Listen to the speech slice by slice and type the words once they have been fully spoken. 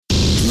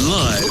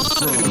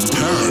from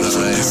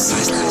paradise.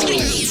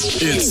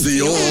 It's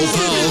the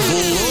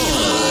all-powerful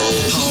law.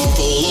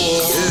 Powerful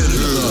law in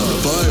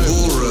the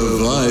Bible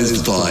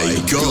revised by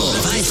God.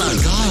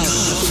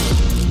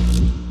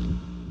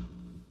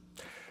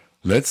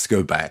 Let's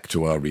go back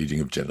to our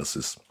reading of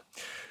Genesis.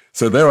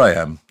 So there I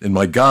am, in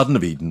my Garden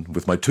of Eden,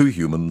 with my two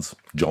humans,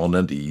 John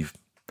and Eve.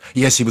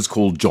 Yes, he was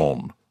called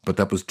John, but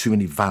that was too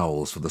many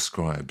vowels for the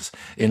scribes.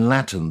 In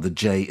Latin, the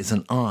J is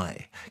an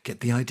I.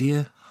 Get the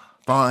idea?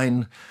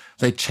 Fine.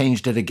 They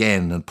changed it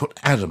again and put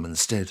Adam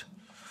instead.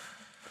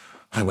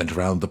 I went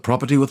around the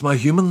property with my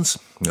humans.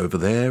 Over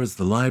there is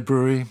the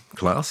library.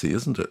 Classy,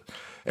 isn't it?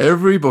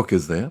 Every book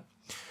is there.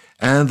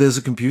 And there's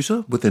a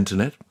computer with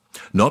internet.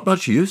 Not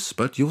much use,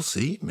 but you'll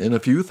see. In a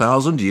few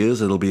thousand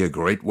years, it'll be a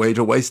great way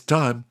to waste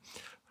time.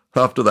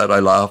 After that, I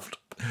laughed,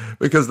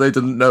 because they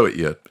didn't know it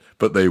yet,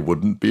 but they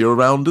wouldn't be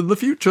around in the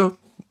future.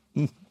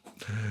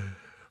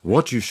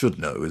 What you should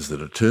know is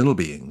that eternal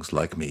beings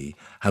like me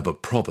have a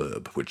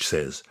proverb which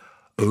says,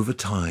 over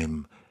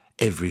time,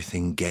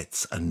 everything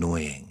gets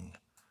annoying.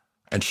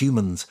 And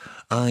humans,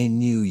 I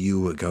knew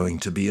you were going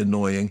to be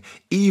annoying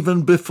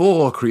even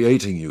before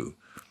creating you.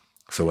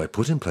 So I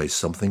put in place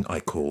something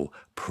I call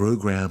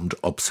programmed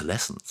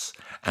obsolescence,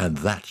 and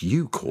that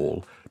you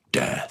call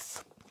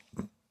death.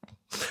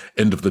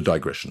 End of the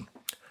digression.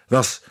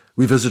 Thus,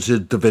 we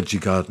visited the veggie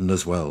garden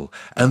as well,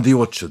 and the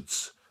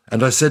orchards,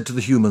 and I said to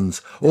the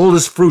humans, all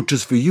this fruit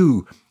is for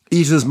you,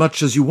 eat as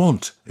much as you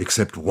want,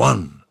 except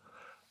one,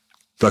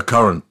 the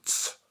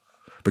currants.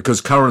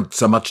 Because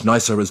currants are much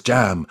nicer as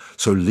jam,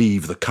 so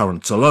leave the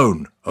currants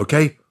alone,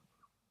 okay?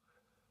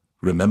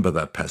 Remember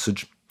that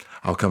passage.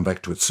 I'll come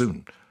back to it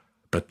soon.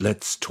 But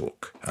let's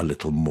talk a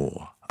little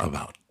more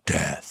about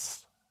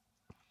death.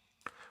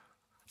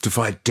 To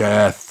fight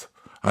death,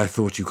 I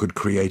thought you could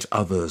create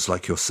others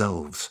like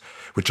yourselves,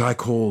 which I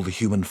call the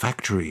human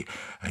factory,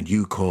 and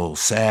you call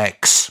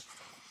sex.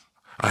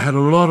 I had a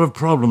lot of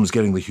problems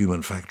getting the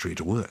human factory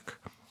to work.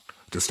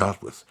 To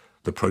start with,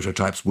 the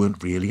prototypes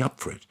weren't really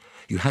up for it.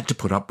 You had to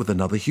put up with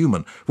another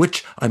human,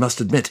 which, I must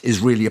admit, is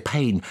really a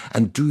pain,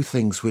 and do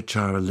things which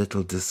are a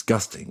little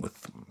disgusting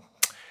with them.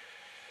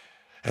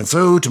 And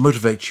so, to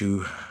motivate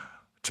you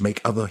to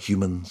make other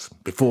humans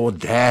before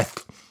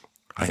death,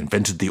 I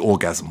invented the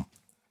orgasm.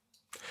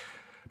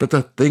 But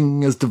the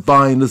thing as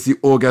divine as the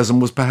orgasm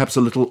was perhaps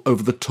a little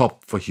over the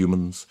top for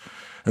humans.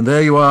 And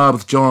there you are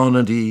with John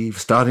and Eve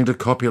starting to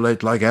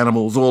copulate like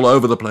animals all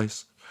over the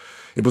place.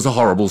 It was a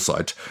horrible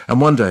sight,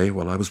 and one day,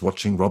 while I was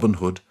watching Robin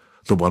Hood,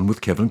 the one with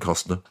Kevin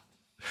Costner.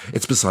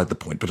 It's beside the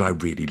point, but I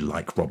really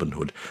like Robin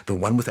Hood, the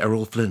one with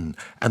Errol Flynn,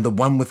 and the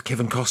one with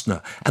Kevin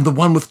Costner, and the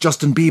one with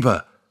Justin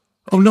Bieber.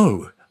 Oh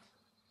no,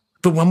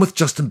 the one with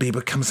Justin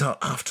Bieber comes out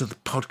after the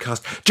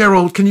podcast.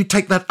 Gerald, can you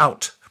take that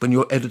out when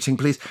you're editing,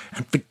 please?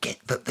 And forget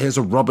that there's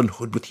a Robin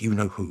Hood with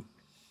you-know-who.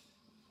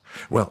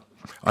 Well,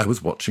 I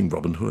was watching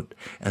Robin Hood,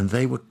 and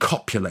they were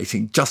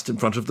copulating just in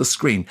front of the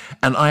screen,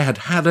 and I had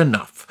had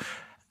enough.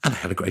 And I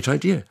had a great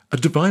idea, a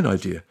divine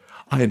idea.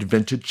 I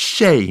invented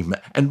shame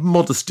and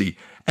modesty,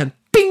 and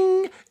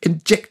bing,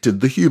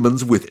 injected the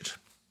humans with it.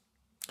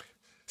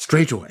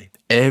 Straight away,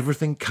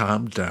 everything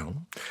calmed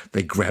down.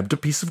 They grabbed a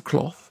piece of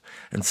cloth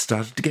and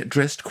started to get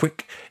dressed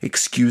quick,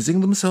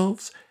 excusing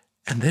themselves.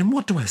 And then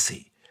what do I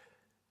see?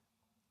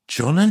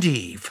 John and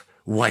Eve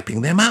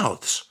wiping their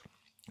mouths.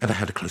 And I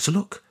had a closer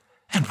look.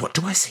 And what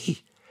do I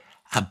see?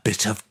 A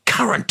bit of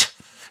currant.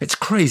 It's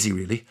crazy,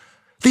 really.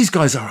 These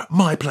guys are at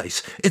my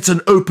place. It's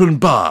an open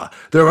bar.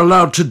 They're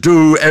allowed to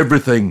do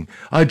everything.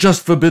 I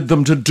just forbid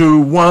them to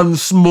do one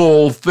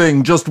small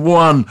thing, just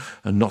one,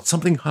 and not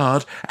something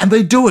hard, and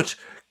they do it.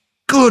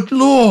 Good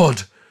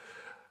Lord!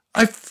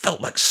 I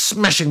felt like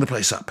smashing the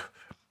place up.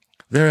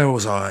 There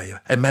was I,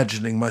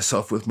 imagining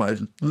myself with my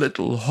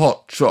little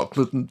hot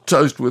chocolate and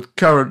toast with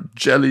currant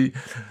jelly.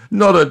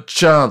 Not a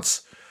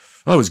chance.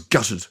 I was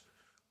gutted.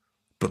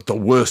 But the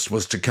worst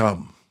was to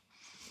come.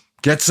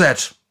 Get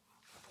set.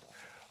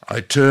 I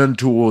turned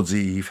towards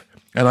Eve,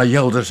 and I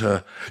yelled at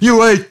her,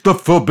 "You ate the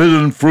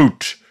forbidden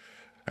fruit!"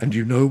 And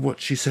you know what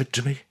she said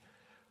to me?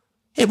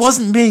 "It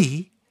wasn't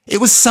me.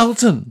 It was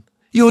Sultan,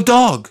 your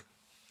dog."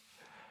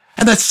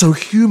 And that's so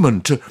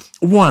human to,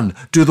 1,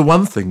 do the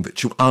one thing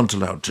that you aren't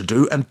allowed to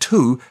do, and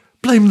 2,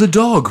 blame the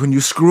dog when you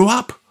screw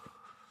up.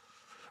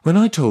 When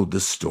I told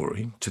this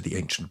story to the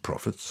ancient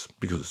prophets,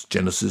 because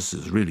Genesis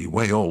is really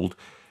way old,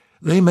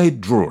 they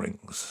made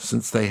drawings,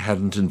 since they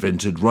hadn't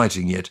invented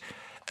writing yet,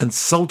 and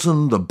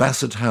Sultan the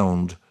Basset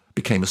Hound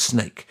became a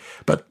snake.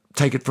 But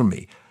take it from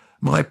me,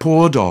 my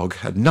poor dog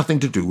had nothing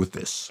to do with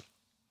this.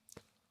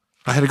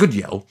 I had a good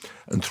yell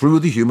and threw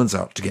the humans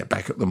out to get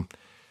back at them.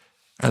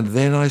 And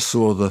then I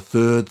saw the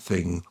third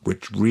thing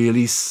which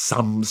really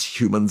sums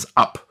humans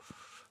up.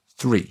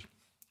 3.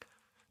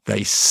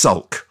 They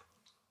sulk.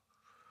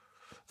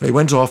 They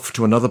went off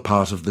to another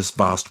part of this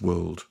vast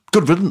world.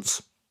 Good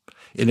riddance.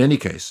 In any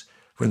case,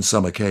 when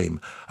summer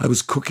came, I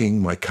was cooking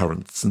my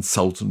currants and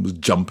Sultan was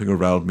jumping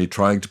around me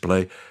trying to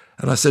play,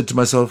 and I said to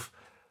myself,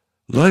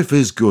 life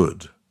is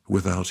good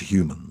without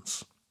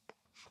humans.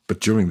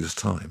 But during this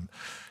time,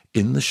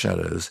 In the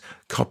shadows,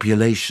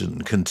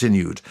 copulation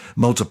continued,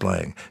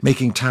 multiplying,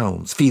 making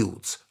towns,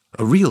 fields,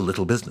 a real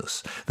little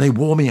business. They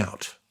wore me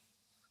out.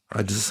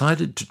 I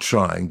decided to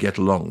try and get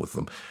along with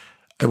them.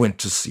 I went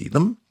to see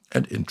them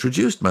and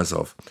introduced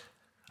myself.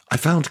 I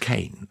found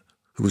Cain,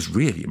 who was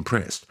really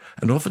impressed,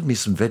 and offered me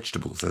some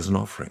vegetables as an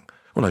offering.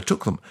 Well, I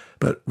took them,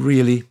 but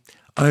really,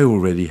 I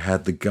already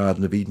had the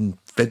Garden of Eden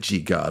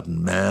veggie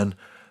garden, man.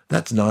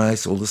 That's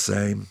nice all the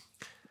same.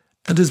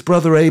 And his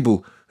brother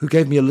Abel, who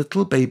gave me a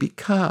little baby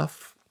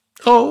calf.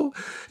 Oh,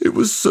 it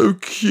was so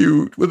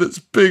cute with its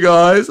big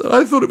eyes, and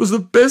I thought it was the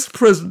best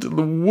present in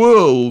the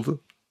world.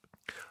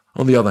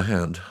 On the other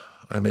hand,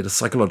 I made a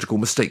psychological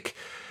mistake,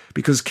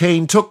 because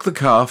Cain took the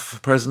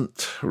calf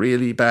present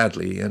really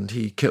badly, and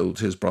he killed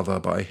his brother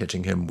by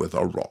hitting him with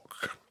a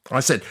rock. I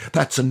said,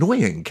 "That's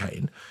annoying,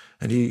 Cain,"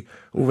 and he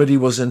already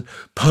was in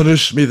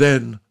punish me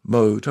then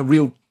mode, a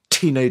real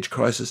teenage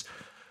crisis.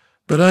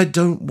 But I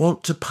don't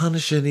want to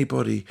punish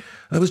anybody.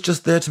 I was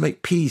just there to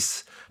make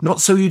peace,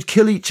 not so you'd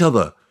kill each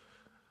other.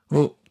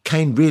 Well,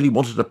 Cain really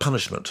wanted a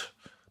punishment.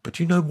 But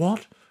you know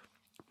what?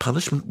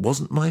 Punishment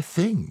wasn't my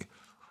thing.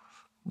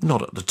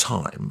 Not at the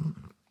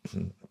time.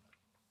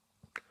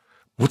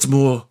 What's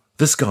more,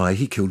 this guy,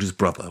 he killed his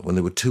brother when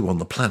there were two on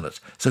the planet,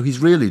 so he's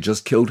really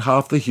just killed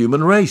half the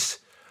human race.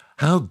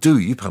 How do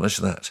you punish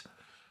that?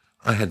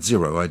 I had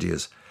zero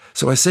ideas.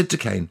 So I said to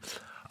Cain,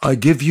 "I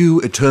give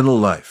you eternal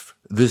life.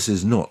 This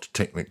is not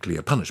technically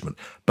a punishment,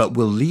 but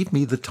will leave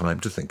me the time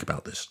to think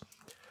about this.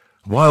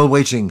 While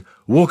waiting,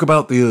 walk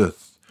about the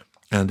earth.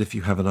 And if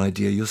you have an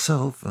idea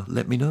yourself,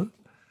 let me know."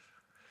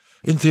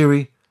 In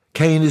theory,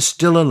 Cain is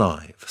still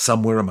alive,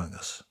 somewhere among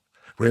us.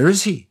 Where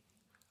is he?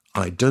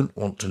 I don't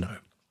want to know.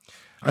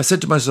 I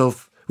said to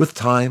myself, with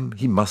time,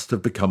 he must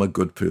have become a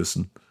good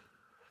person.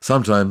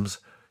 Sometimes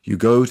you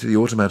go to the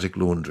automatic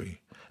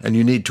laundry, and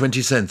you need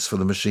 20 cents for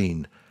the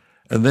machine,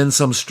 and then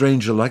some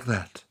stranger like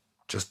that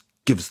just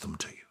gives them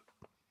to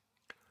you.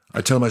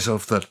 I tell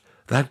myself that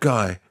that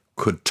guy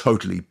could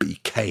totally be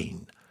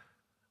Cain.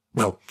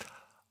 Well,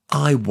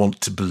 I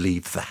want to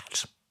believe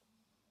that.